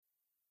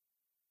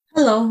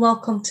Hello and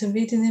welcome to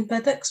Reading in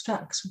Bed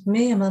Extracts with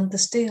me, Amanda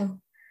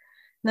Steele.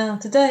 Now,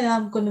 today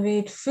I'm going to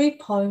read 3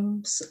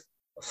 poems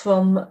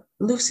from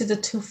Lucy the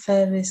Tooth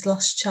Fairy's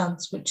Last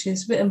Chance, which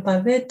is written by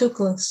Ray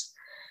Douglas,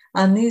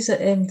 and these are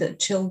aimed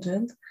at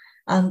children,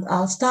 and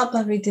I'll start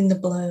by reading the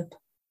blurb.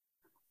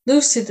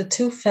 Lucy the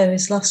Tooth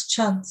Fairy's Last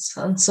Chance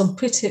and Some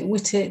Pretty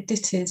Witty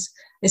Ditties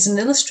is an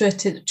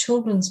illustrated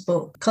children's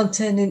book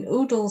containing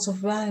oodles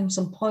of rhymes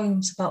and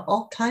poems about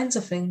all kinds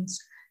of things.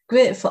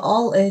 Great for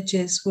all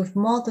ages, with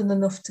more than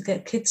enough to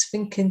get kids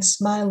thinking,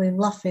 smiling,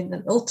 laughing,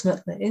 and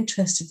ultimately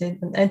interested in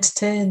and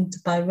entertained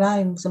by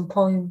rhymes and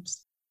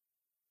poems.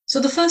 So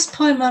the first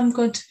poem I'm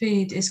going to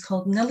read is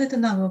called Nelly the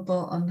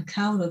Narrowboat and the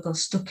Cow That Got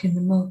Stuck in the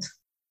Mud.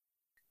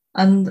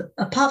 And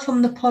apart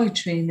from the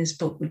poetry in this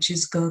book, which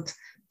is good,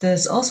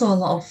 there's also a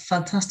lot of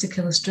fantastic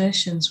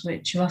illustrations,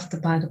 which you have to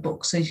buy the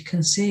book so you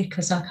can see,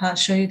 because I can't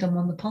show you them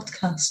on the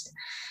podcast.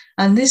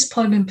 And this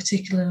poem in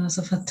particular has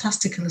a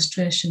fantastic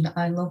illustration that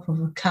I love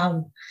of a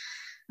cow.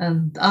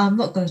 And I'm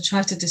not going to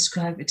try to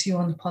describe it to you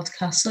on the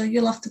podcast, so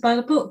you'll have to buy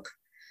the book.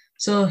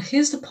 So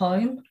here's the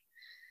poem,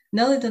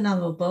 Nelly the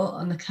Narrowboat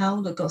and the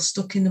Cow That Got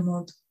Stuck in the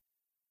Mud.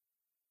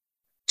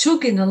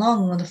 Chugging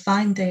along on a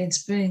fine day in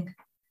spring,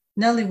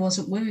 Nelly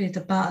wasn't worried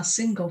about a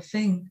single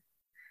thing.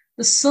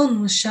 The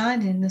sun was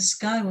shining, the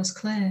sky was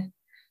clear,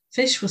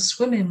 fish were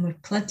swimming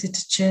with plenty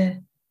to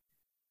cheer.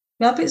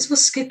 Rabbits were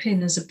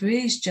skipping as a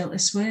breeze gently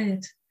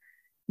swayed,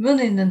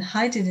 running and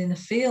hiding in a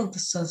field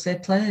as they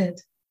played.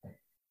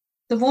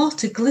 The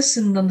water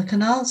glistened on the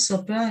canal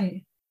so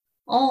bright.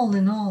 All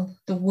in all,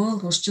 the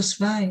world was just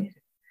right.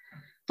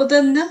 But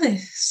then Nelly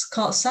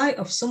caught sight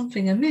of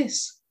something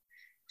amiss.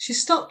 She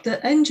stopped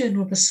the engine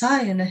with a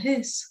sigh and a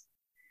hiss.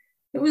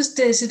 It was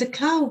Daisy the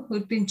cow who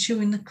had been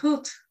chewing the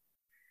cud,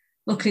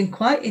 looking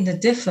quite in a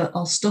differ,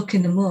 all stuck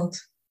in the mud.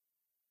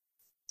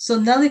 So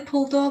Nelly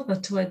pulled over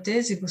to where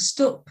Daisy was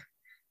stuck.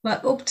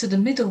 Right up to the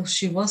middle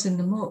she was in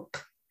the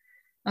muck,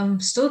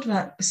 and stood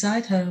right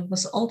beside her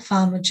was old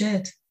Farmer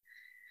Jed,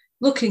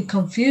 looking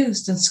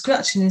confused and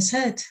scratching his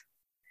head.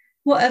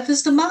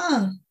 "Whatever's the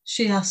matter?"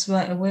 she asked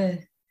right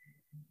away.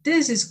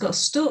 "Daisy's got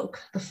stuck,"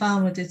 the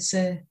farmer did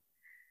say.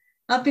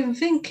 "I've been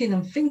thinking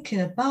and thinking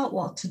about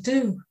what to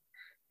do,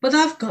 but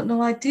I've got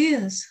no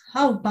ideas.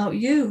 How about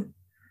you?"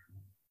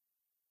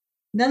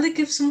 Nelly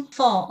gave some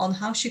thought on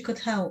how she could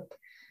help,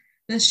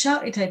 then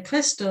shouted hey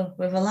presto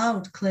with a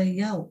loud clear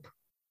yelp.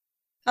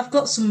 "I've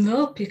got some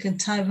rope you can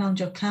tie round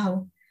your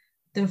cow,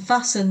 then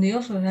fasten the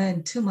other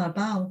end to my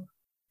bow."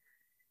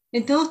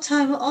 In no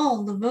time at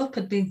all the rope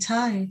had been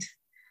tied.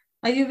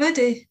 "Are you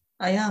ready?"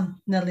 "I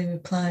am," Nelly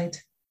replied.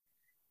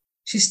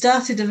 She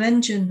started her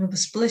engine with a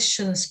splish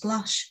and a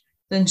splash,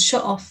 then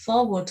shot off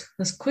forward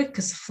as quick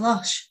as a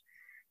flash.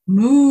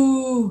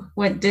 "Moo!"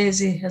 went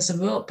Daisy as the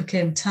rope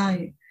became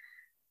tight.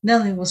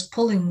 Nelly was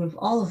pulling with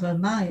all of her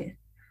might.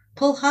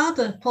 pull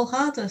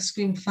harder,"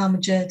 screamed Farmer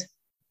Jed.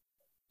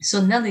 So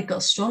Nelly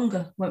got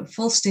stronger, went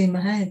full steam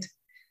ahead.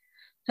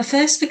 Her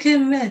face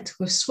became red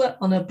with sweat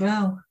on her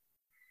brow.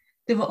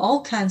 There were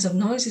all kinds of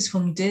noises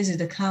from Daisy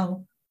the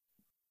cow.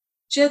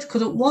 Jed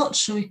couldn't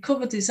watch, so he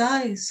covered his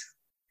eyes.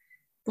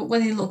 But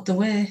when he looked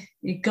away,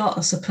 he got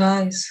a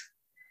surprise.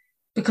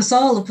 Because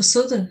all of a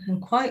sudden,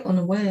 and quite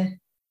unaware,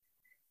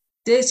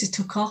 Daisy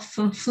took off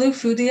and flew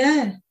through the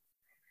air.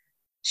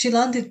 She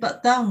landed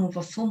back down with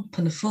a thump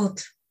and a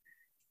thud,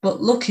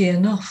 but lucky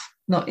enough,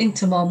 not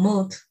into more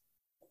mud.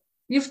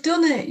 You've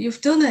done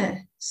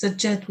it," said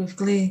Jed with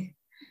glee,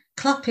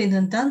 clapping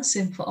and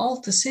dancing for all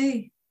to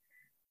see.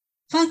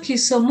 "Thank you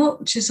so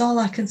much is all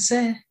I can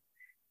say.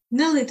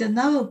 Nelly the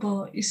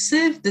Narrowboat, you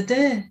saved the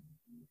day."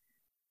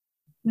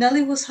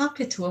 Nelly was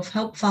happy to have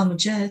helped Farmer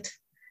Jed,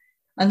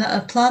 and that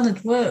her plan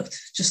had worked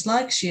just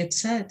like she had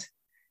said,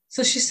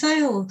 so she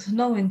sailed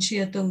knowing she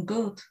had done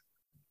good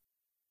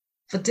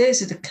for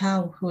Daisy the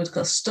cow who had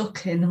got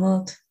stuck in the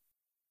mud.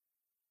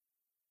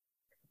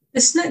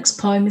 This next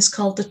poem is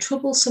called The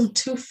Troublesome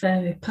Tooth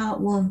Fairy,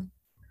 Part 1.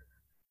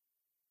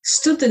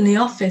 Stood in the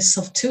office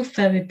of Tooth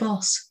Fairy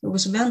Boss, who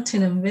was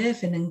ranting and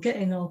raving and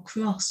getting all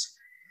cross.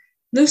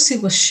 Lucy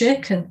was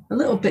shaken, a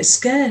little bit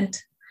scared,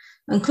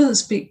 and couldn't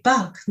speak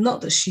back,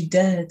 not that she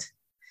dared.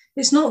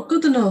 "It's not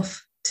good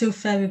enough," Tooth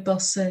Fairy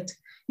Boss said.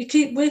 "You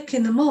keep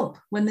waking them up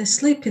when they're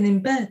sleeping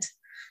in bed.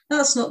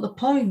 That's not the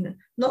point,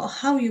 not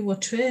how you were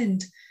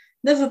trained.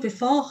 Never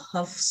before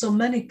have so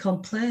many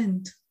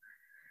complained.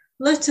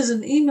 Letters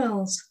and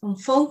emails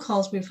and phone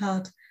calls we've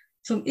had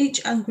from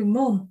each angry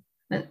mum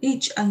and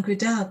each angry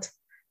dad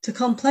to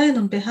complain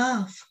on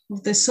behalf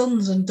of their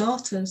sons and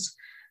daughters,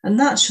 and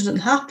that shouldn't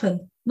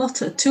happen,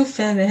 not at Tooth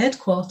Fairy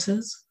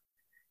headquarters.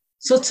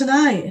 So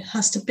tonight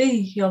has to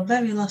be your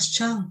very last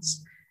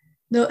chance.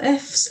 No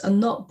ifs and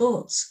not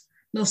buts,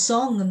 no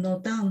song and no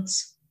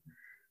dance.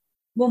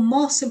 One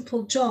more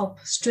simple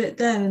job, straight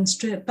there and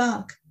straight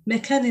back.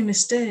 Make any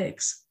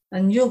mistakes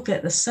and you'll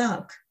get the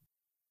sack."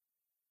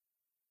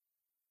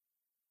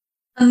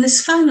 And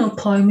this final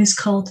poem is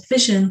called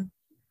Vision.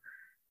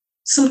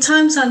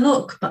 Sometimes I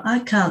look, but I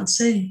can't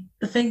see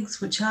the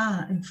things which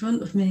are in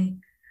front of me.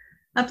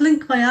 I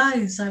blink my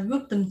eyes, I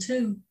rub them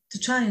too, to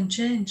try and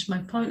change my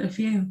point of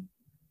view.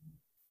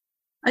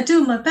 I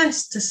do my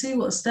best to see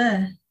what's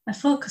there. I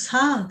focus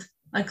hard,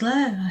 I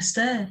glare, I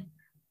stare.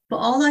 But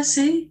all I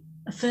see,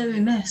 a furry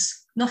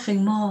mess,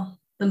 nothing more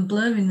than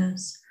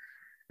blurriness.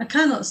 I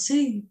cannot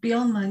see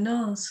beyond my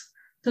nose,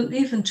 don't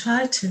even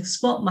try to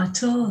spot my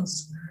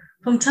toes.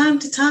 From time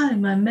to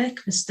time I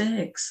make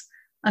mistakes.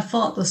 I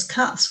thought those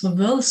cats were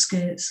roller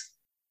skates.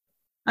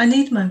 I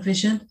need my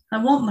vision, I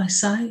want my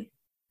sight.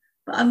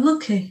 But I'm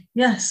lucky,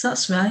 yes,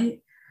 that's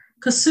right.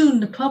 'Cause soon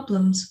the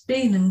problem's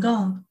been and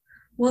gone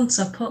once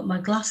I put my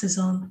glasses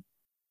on.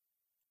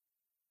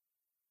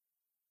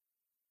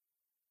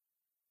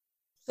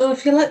 So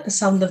if you like the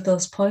sound of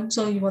those poems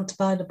or you want to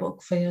buy the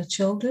book for your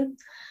children,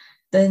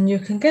 then you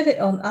can get it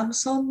on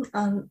Amazon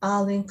and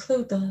I'll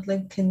include the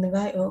link in the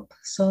write-up.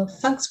 So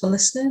thanks for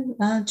listening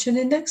and tune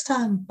in next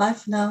time. Bye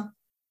for now.